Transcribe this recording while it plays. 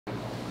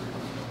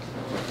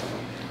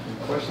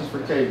Questions for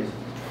Caden?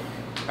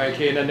 All right,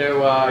 Caden, I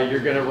know you're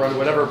going to run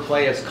whatever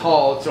play is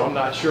called, so I'm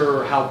not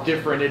sure how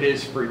different it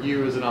is for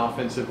you as an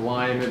offensive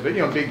lineman. But,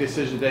 big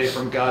decision today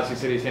from Gus. He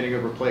said he's handing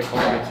over play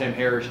calling to Tim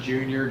Harris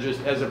Jr.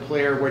 Just as a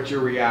player, what's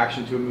your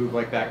reaction to a move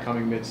like that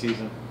coming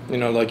midseason?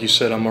 Like you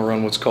said, I'm going to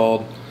run what's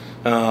called.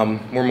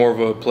 We're more of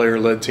a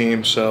player-led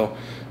team, so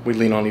we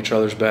lean on each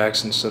other's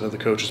backs instead of the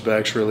coach's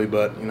backs, really.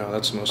 But,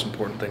 that's the most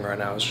important thing right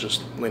now is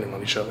just leaning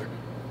on each other.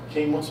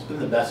 Caden, what's been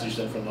the message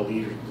then from the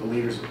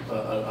leaders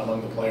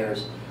among the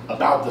players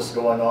about this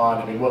going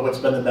on? I mean, what's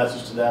been the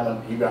message to them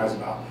and you guys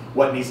about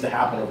what needs to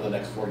happen over the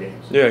next 4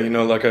 games? Yeah,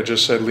 like I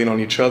just said, lean on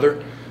each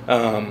other.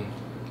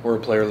 We're a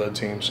player-led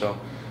team, so,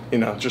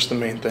 just the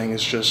main thing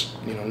is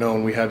just,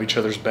 knowing we have each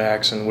other's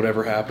backs and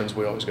whatever happens,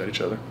 we always got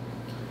each other.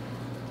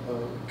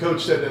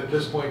 Coach said at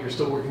this point you're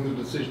still working through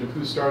the decision of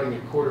who's starting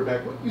at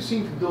quarterback. What have you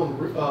seen from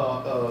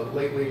Dylan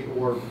lately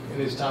or in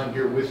his time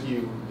here with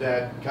you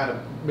that kind of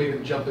made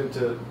him jump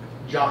into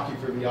jockey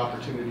for the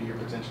opportunity here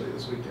potentially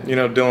this weekend?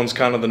 Dylan's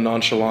kind of the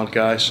nonchalant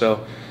guy,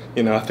 so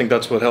I think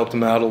that's what helped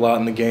him out a lot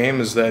in the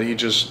game is that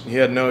he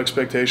had no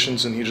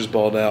expectations and he just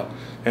balled out.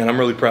 And I'm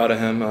really proud of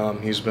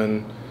him. He's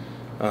been,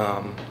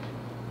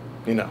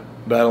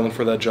 battling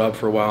for that job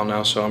for a while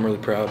now, so I'm really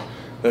proud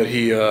that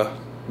he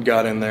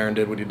got in there and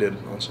did what he did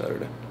on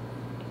Saturday.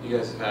 You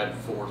guys have had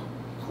 4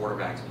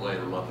 quarterbacks play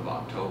in the month of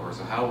October,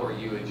 so how are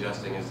you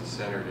adjusting as the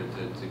center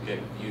to get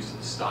used to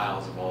the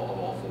styles of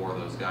all 4 of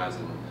those guys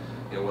and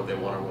what they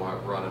want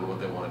to run and what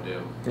they want to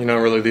do?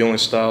 Really the only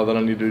style that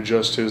I need to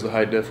adjust to is the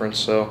height difference,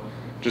 so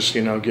just,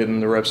 getting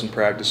the reps in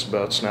practice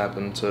about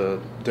snapping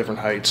to different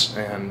heights,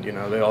 and,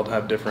 they all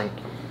have different,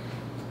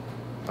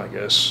 I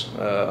guess,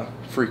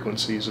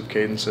 frequencies of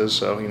cadences,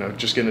 so,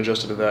 just getting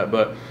adjusted to that.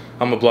 But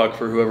I'm a block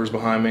for whoever's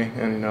behind me,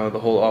 and, the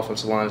whole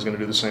offensive line is going to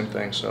do the same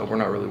thing, so we're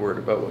not really worried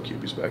about what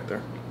QB's back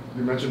there.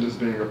 You mentioned this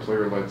being a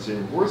player-led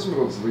team. Who are some of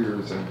those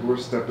leaders and who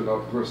have stepped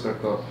up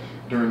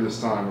during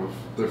this time with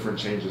different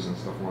changes and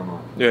stuff going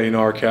on? Yeah,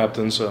 our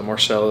captains,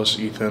 Marcellus,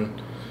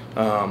 Ethan,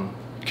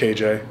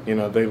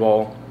 KJ, they've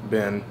all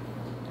been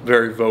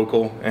very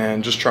vocal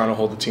and just trying to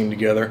hold the team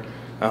together,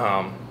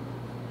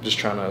 just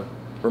trying to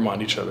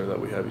remind each other that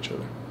we have each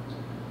other.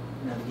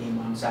 The game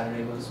on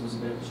Saturday was a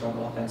bit of a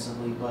struggle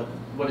offensively, but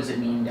what does it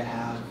mean to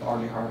have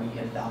R.J. Harvey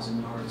hit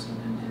 1,000 yards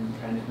and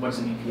kind of what does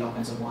it mean for the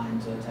offensive line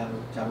to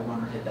have a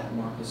runner hit that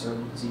mark this early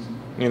in the season?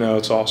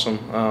 It's awesome.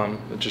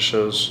 It just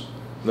shows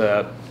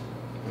that,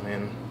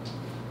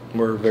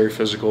 we're very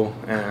physical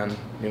and,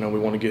 we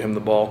want to get him the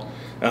ball.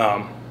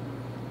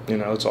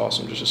 It's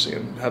awesome just to see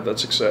him have that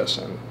success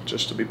and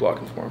just to be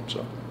blocking for him.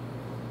 So,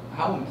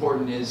 how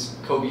important is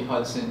Kobe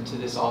Hudson to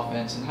this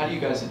offense, and how do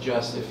you guys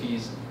adjust if he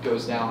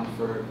goes down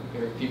or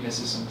if he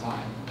misses some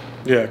time?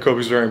 Yeah,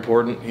 Kobe's very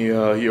important. He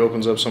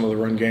opens up some of the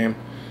run game,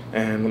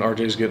 and when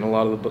RJ's getting a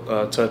lot of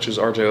the touches,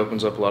 RJ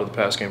opens up a lot of the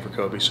pass game for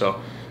Kobe.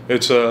 So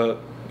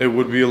it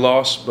would be a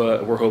loss,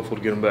 but we're hopeful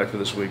to get him back for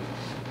this week.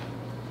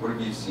 What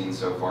have you seen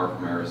so far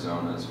from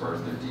Arizona as far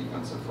as their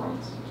defensive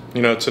fronts?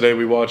 Today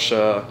we watched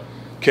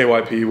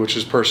KYP, which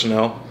is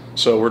personnel.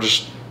 So we're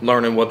just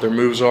learning what their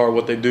moves are,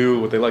 what they do,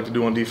 what they like to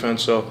do on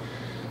defense. So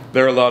they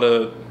have a lot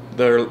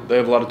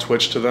of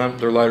twitch to them.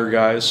 They're lighter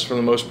guys for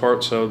the most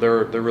part, so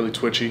they're really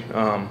twitchy.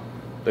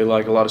 They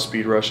like a lot of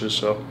speed rushes.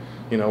 So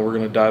we're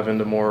going to dive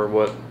into more of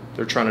what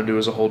they're trying to do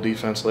as a whole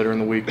defense later in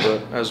the week.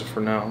 But as of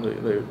for now,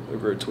 they're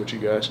very twitchy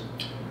guys.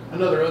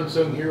 Another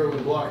unsung hero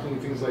in blocking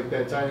and things like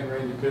that, tight end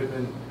Randy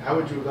Pittman. How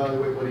would you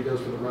evaluate what he does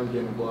for the run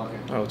game and blocking?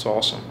 Oh, it's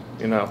awesome.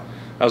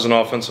 As an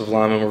offensive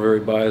lineman, we're very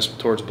biased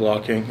towards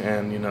blocking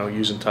and,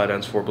 using tight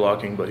ends for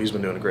blocking, but he's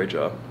been doing a great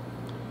job.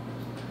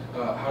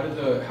 How did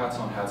the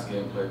hats-on-hats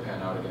gameplay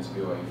pan out against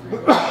BYU for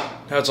you guys?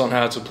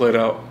 Hats-on-hats have played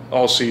out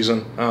all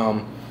season.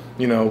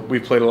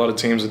 We've played a lot of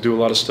teams that do a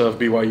lot of stuff.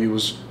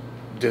 BYU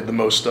did the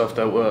most stuff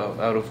that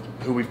out of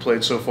who we've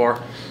played so far.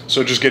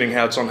 So just getting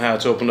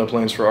hats-on-hats opened up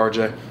lanes for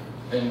RJ.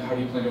 And how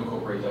do you plan to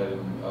incorporate that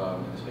in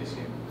the space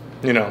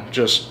game?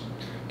 Just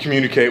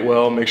communicate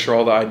well, make sure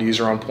all the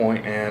IDs are on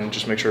point, and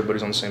just make sure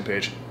everybody's on the same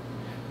page.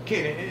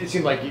 Caden, it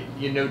seemed like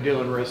you know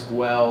Dylan Risk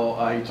well.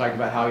 You talked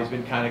about how he's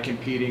been kind of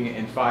competing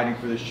and fighting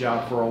for this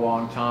job for a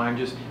long time.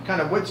 Just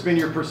kind of what's been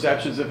your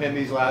perceptions of him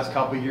these last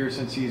couple of years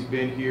since he's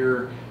been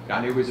here? I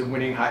knew he was a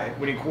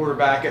winning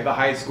quarterback at the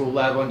high school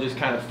level and just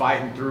kind of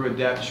fighting through a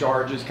depth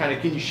chart. Just kind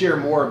of, can you share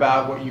more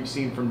about what you've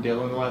seen from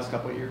Dylan the last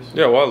couple of years?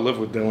 Yeah, well, I live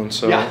with Dylan,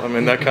 so yeah.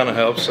 That kind of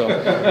helps. So,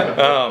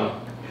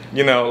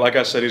 like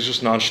I said, he's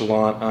just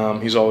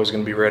nonchalant. He's always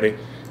going to be ready,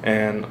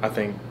 and I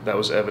think that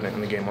was evident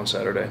in the game on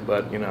Saturday.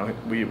 But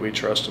we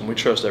trust him. We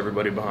trust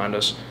everybody behind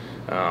us.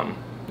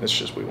 It's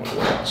just we want to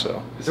win.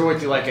 So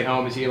what's he like at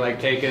home? Is he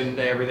like taking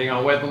everything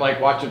on with him, like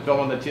watching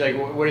film on the team?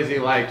 Like, what is he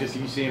like? Just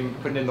you see him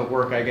putting in the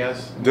work, I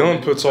guess. Dylan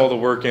puts all the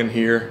work in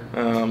here.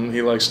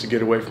 He likes to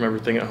get away from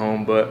everything at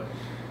home, but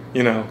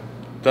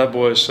that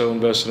boy is so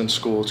invested in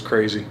school. It's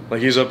crazy.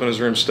 Like, he's up in his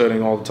room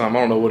studying all the time. I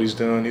don't know what he's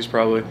doing. He's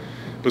probably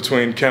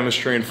between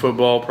chemistry and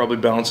football, probably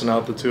balancing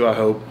out the two, I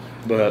hope.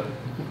 But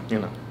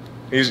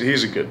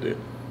he's a good dude.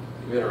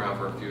 You've been around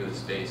for a few of the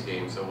space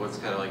games, so what's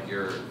kind of like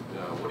your,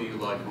 what do you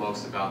like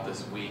most about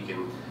this week,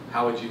 and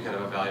how would you kind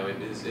of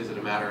evaluate? Is it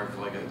a matter of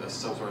like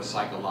some sort of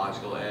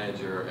psychological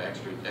edge or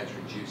extra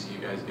juice you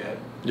guys get?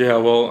 Yeah,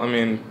 well, I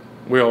mean,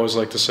 we always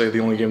like to say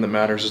the only game that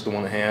matters is the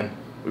one at hand.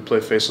 We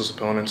play faceless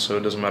opponents, so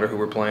it doesn't matter who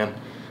we're playing.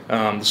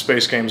 The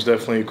space game is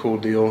definitely a cool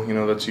deal. You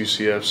know, that's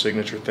UCF's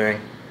signature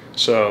thing.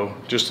 So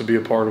just to be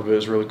a part of it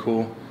is really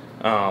cool.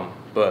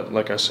 But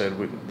like I said,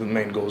 the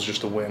main goal is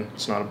just to win.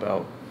 It's not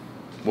about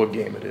what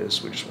game it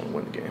is. We just want to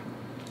win the game.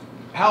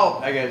 How,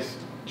 I guess,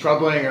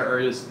 troubling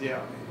or just, you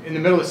know, in the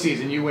middle of the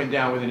season, you went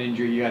down with an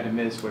injury, you had to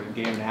miss, what, a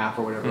game and a half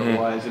or whatever it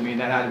was. I mean,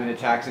 that had to have been a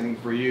taxing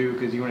for you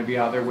because you want to be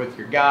out there with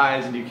your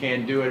guys and you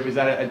can't do it. Was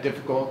that a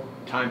difficult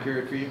time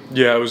period for you?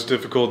 Yeah, it was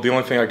difficult. The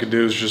only thing I could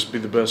do is just be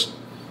the best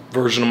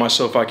version of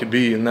myself I could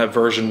be, and that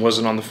version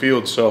wasn't on the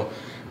field. So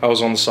I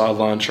was on the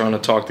sideline trying to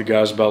talk to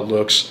guys about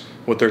looks,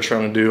 what they're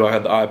trying to do. I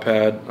had the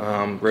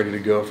iPad ready to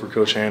go for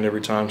Coach Hand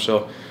every time.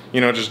 So, you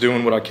know, just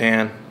doing what I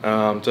can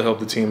to help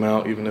the team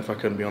out, even if I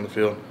couldn't be on the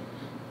field.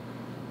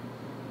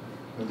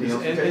 And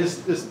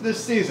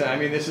this season, I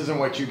mean, this isn't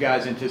what you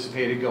guys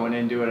anticipated going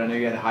into it. I know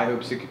you had high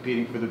hopes of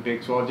competing for the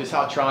Big 12. Just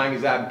how trying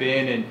has that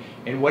been,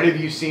 and what have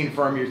you seen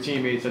from your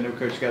teammates? I know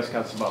Coach Gus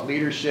talks about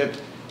leadership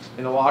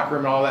in the locker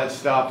room and all that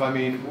stuff. I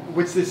mean,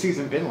 what's this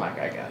season been like,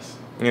 I guess?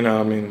 You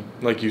know, I mean,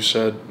 like you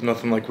said,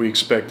 nothing like we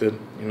expected.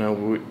 You know,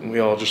 we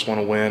all just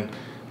want to win.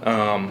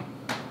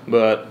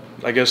 But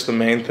I guess the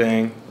main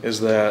thing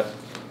is that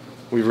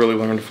we've really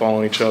learned to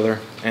follow each other,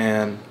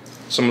 and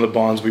some of the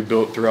bonds we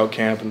built throughout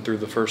camp and through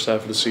the first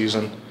half of the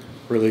season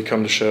really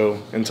come to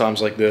show in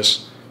times like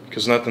this,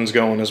 because nothing's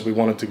going as we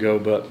want it to go,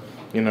 but,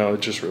 you know,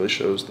 it just really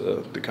shows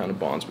the kind of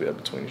bonds we have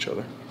between each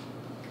other.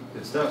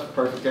 Good stuff.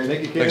 Perfect.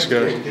 Thank you, Caden. Thanks,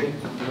 guys.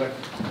 Good luck.